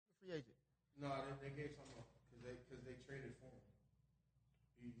No, they gave something up because they traded for him.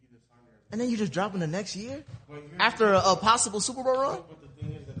 He just signed there. And then you just drop him the next year after a possible Super Bowl run. But the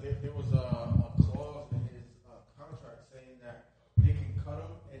thing is that there was a clause in his contract saying that they can cut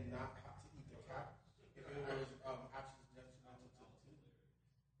him and not have to eat the cap if it was actually detrimental to the team.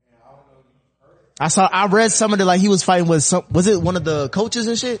 And I don't know if you heard it. I read some of it like he was fighting with was it one of the coaches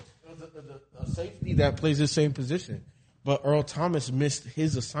and shit? It was a safety that plays the same position. But Earl Thomas missed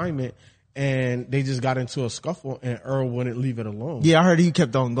his assignment and they just got into a scuffle and Earl wouldn't leave it alone. Yeah, I heard he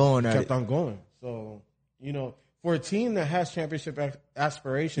kept on going at it. Kept on going. So, you know, for a team that has championship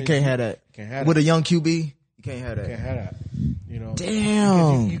aspirations, you can't have that. Can't have with that. a young QB, you can't have that. Can't have that. You know,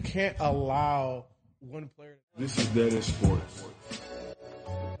 damn. You can't allow one player. This is Dead in Sports.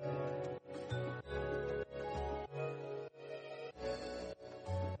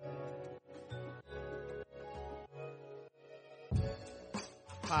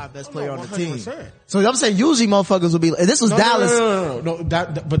 Five best player on the 100%. team. So I'm saying usually motherfuckers would be. This was Dallas. No.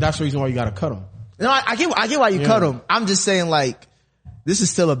 But that's the reason why you got to cut him. No, I get why you cut him. I'm just saying like this is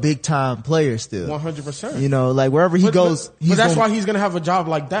still a big time player still. 100%. You know, like wherever he goes, but that's why he's gonna have a job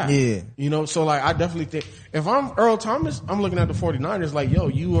like that. Yeah. You know, so like I definitely think if I'm Earl Thomas, I'm looking at the 49ers like, yo,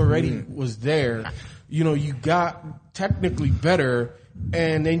 you already was there. You know, you got technically better,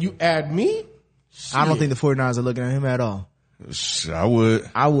 and then you add me. Shit. I don't think the 49ers are looking at him at all. I would.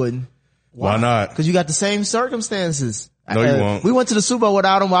 I wouldn't. Why not? Because you got the same circumstances. No, you won't. We went to the Super Bowl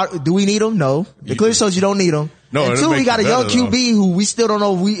without him. Do we need him? No. It clearly shows you don't need him. No, and two, we got a young QB who we still don't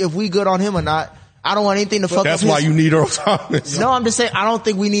know if we good on him or not. I don't want anything to fuck up. That's why you need Earl Thomas. No, I'm just saying I don't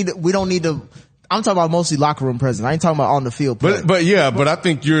think we don't need to. I'm talking about mostly locker room presence. I ain't talking about on the field play. But I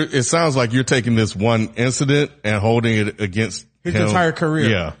think it sounds like you're taking this one incident and holding it against his him. entire career.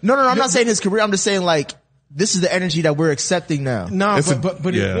 Yeah. No, I'm not saying his career. I'm just saying like, this is the energy that we're accepting now. No,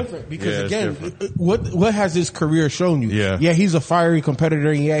 but it's different because again, what has his career shown you? Yeah, he's a fiery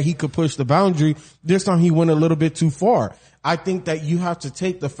competitor and he could push the boundary. This time he went a little bit too far. I think that you have to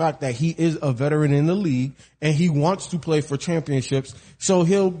take the fact that he is a veteran in the league and he wants to play for championships. So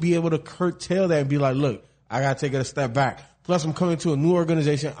he'll be able to curtail that and be like, look, I gotta take it a step back. Plus I'm coming to a new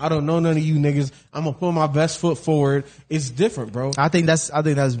organization. I don't know none of you niggas. I'm gonna put my best foot forward. It's different, bro. I think that's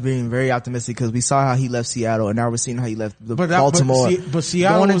being very optimistic because we saw how he left Seattle and now we're seeing how he left Baltimore. But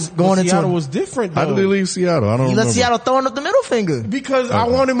Seattle was different though. How did he leave Seattle? I don't He remember. left Seattle throwing up the middle finger. Because I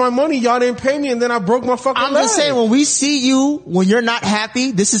wanted my money. Y'all didn't pay me and then I broke my fucking leg. I'm just saying when we see you, when you're not happy,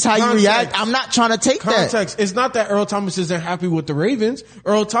 this is how you react. I'm not trying to take that. Context. It's not that Earl Thomas isn't happy with the Ravens.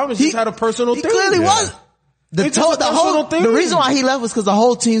 Earl Thomas just had a personal thing. He clearly was. The reason why he left was because the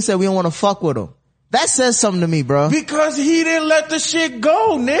whole team said we don't want to fuck with him. That says something to me, bro. Because he didn't let the shit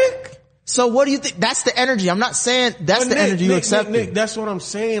go, Nick. So what do you think? That's the energy. I'm not saying that's the energy you accept. Nick, that's what I'm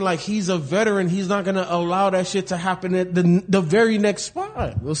saying. Like he's a veteran. He's not going to allow that shit to happen at the very next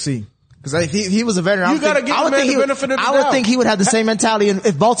spot. We'll see. Because if he was a veteran, you got to give him the benefit of the doubt. I would think he would have the same mentality. And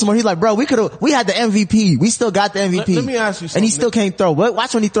if Baltimore, he's like, bro, we had the MVP. We still got the MVP. Let me ask you something. And he still can't throw.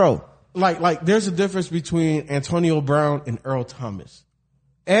 Watch when he throw. Like there's a difference between Antonio Brown and Earl Thomas.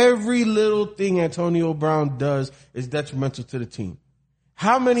 Every little thing Antonio Brown does is detrimental to the team.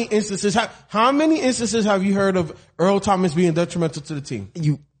 How many instances have you heard of Earl Thomas being detrimental to the team?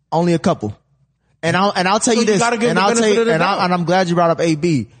 Only a couple. And I'll tell you this, and I'm glad you brought up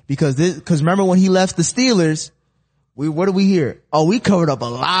AB because remember when he left the Steelers, what did we hear? Oh, we covered up a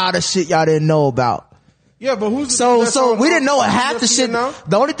lot of shit y'all didn't know about. Yeah, but we didn't know half the shit. Now?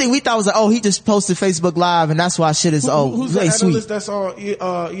 The only thing we thought was like, oh, he just posted Facebook Live and that's why shit is, who's the analyst sweet. That's on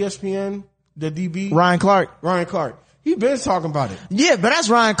ESPN, the DB? Ryan Clark. He been talking about it. Yeah, but that's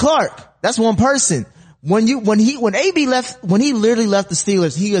Ryan Clark. That's one person. When he literally left the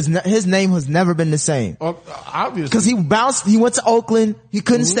Steelers, his name has never been the same. Obviously. Cause he went to Oakland, he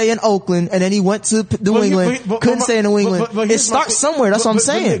couldn't stay in Oakland, and then he went to New England, couldn't stay in New England. It starts somewhere, that's what I'm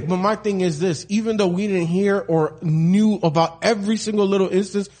saying. But my thing is this, even though we didn't hear or knew about every single little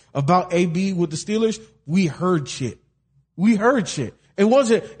instance about AB with the Steelers, we heard shit. It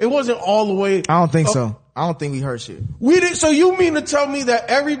wasn't all the way. I don't think so. I don't think we heard shit. We did. So you mean to tell me that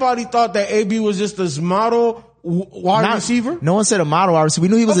everybody thought that AB was just this model wide receiver? No one said a model wide receiver. We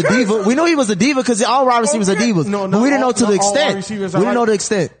knew he was a diva. We knew he was a diva because all wide receivers are divas. But we didn't know to the extent. We didn't know the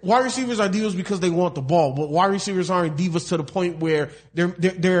extent. Wide receivers are divas because they want the ball, but wide receivers aren't divas to the point where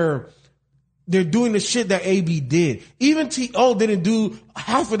they're doing the shit that AB did. Even T.O. didn't do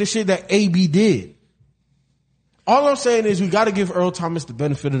half of the shit that AB did. All I'm saying is we got to give Earl Thomas the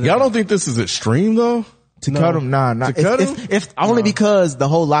benefit of the doubt. Y'all don't think this is extreme though? Cut him? Nah. To cut him? If only because the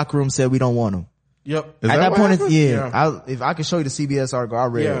whole locker room said we don't want him. Yep. At that point, if I could show you the CBS article, I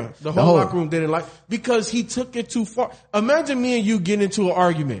read it. The whole locker room didn't like, because he took it too far. Imagine me and you get into an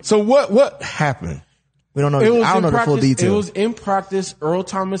argument. So what happened? We don't know. I don't know the full details. It was in practice. Earl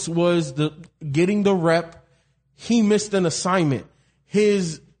Thomas was getting the rep. He missed an assignment.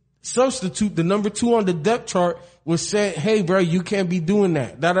 His substitute, the number 2 on the depth chart, was said, "Hey, bro, you can't be doing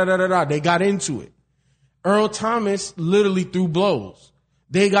that." They got into it. Earl Thomas literally threw blows.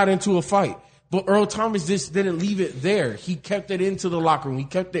 They got into a fight. But Earl Thomas just didn't leave it there. He kept it into the locker room. He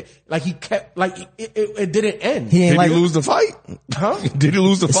kept it, it didn't end. Did he lose the fight? Huh? Did he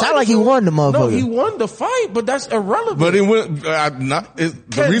lose the fight? It sounded like he won the motherfucker. No, he won the fight, but that's irrelevant. But it went,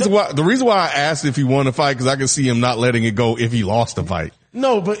 the reason why I asked if he won the fight, cause I could see him not letting it go if he lost the fight.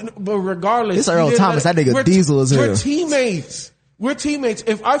 No, but regardless. It's Earl Thomas. That nigga diesel as hell. We're teammates. We're teammates.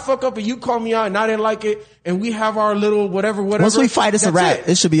 If I fuck up and you call me out and I didn't like it and we have our little whatever. Once we fight, it's a wrap.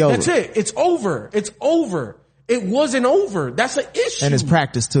 It should be over. That's it. It's over. It's over. It wasn't over. That's an issue. And it's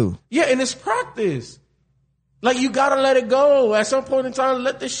practice too. Yeah, and it's practice. Like, you gotta let it go. At some point in time,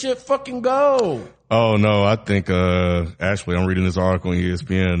 let this shit fucking go. Oh no, I think, actually I'm reading this article on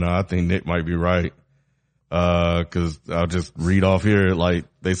ESPN. I think Nick might be right. Cause I'll just read off here. Like,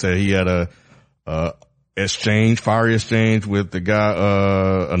 they said he had a fiery exchange with the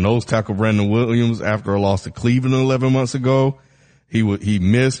guy, a nose tackle, Brandon Williams, after a loss to Cleveland 11 months ago. He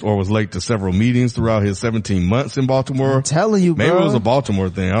missed or was late to several meetings throughout his 17 months in Baltimore. I'm telling you, bro. Maybe it was a Baltimore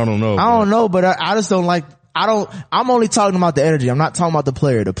thing. I don't know. I don't know, but I just don't like, I'm only talking about the energy. I'm not talking about the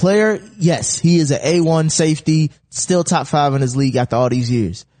player. The player, yes, he is an A1 safety, still top 5 in his league after all these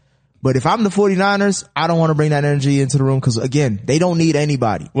years. But if I'm the 49ers, I don't want to bring that energy into the room, because again, they don't need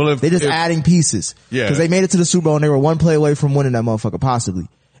anybody. Well, they're just adding pieces. Yeah. Because they made it to the Super Bowl and they were one play away from winning that motherfucker, possibly.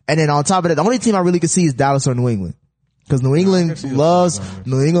 And then on top of that, the only team I really could see is Dallas or New England. Because New England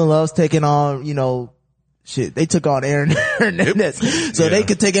loves taking on, shit. They took on Aaron Hernandez. So they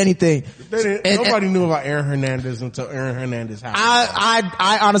could take anything. Nobody knew about Aaron Hernandez until Aaron Hernandez happened.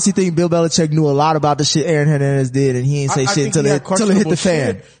 I honestly think Bill Belichick knew a lot about the shit Aaron Hernandez did, and he ain't say shit until it hit the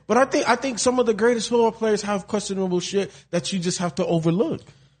fan. Shit. But I think some of the greatest football players have questionable shit that you just have to overlook.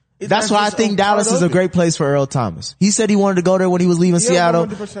 That's why I think Dallas is a great place for Earl Thomas. He said he wanted to go there when he was leaving Seattle.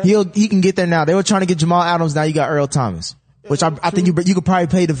 100%. He can get there now. They were trying to get Jamal Adams. Now you got Earl Thomas. Which I think you could probably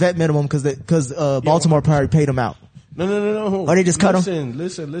pay the vet minimum because Baltimore probably paid him out. No. Or they just cut him.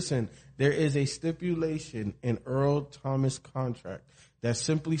 Listen. There is a stipulation in Earl Thomas' contract that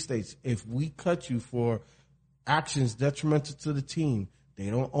simply states, if we cut you for actions detrimental to the team, they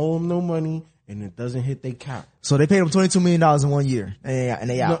don't owe him no money and it doesn't hit their cap. So they paid him $22 million in 1 year and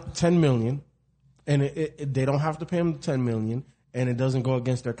they out. No, $10 million. And they don't have to pay him $10 million and it doesn't go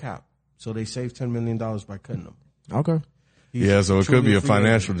against their cap. So they save $10 million by cutting them. Okay. So it could be a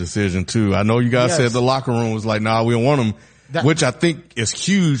financial decision too. I know you guys said the locker room was like, nah, we don't want him, which I think is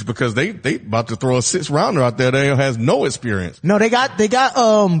huge because they about to throw a 6th rounder out there that has no experience. No, they got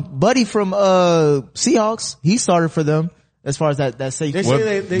Buddy from Seahawks. He started for them as far as that safety.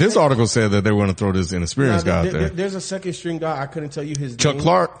 This article said that they were going to throw this inexperienced guy out there. There's a second string guy. I couldn't tell you his name. Chuck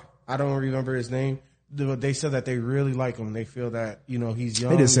Clark. I don't remember his name. They said that they really like him. They feel that, he's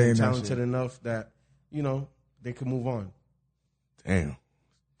young and talented enough that, they could move on. Dang,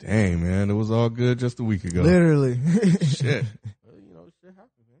 man. It was all good just a week ago. Literally. Shit. Shit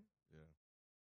happens.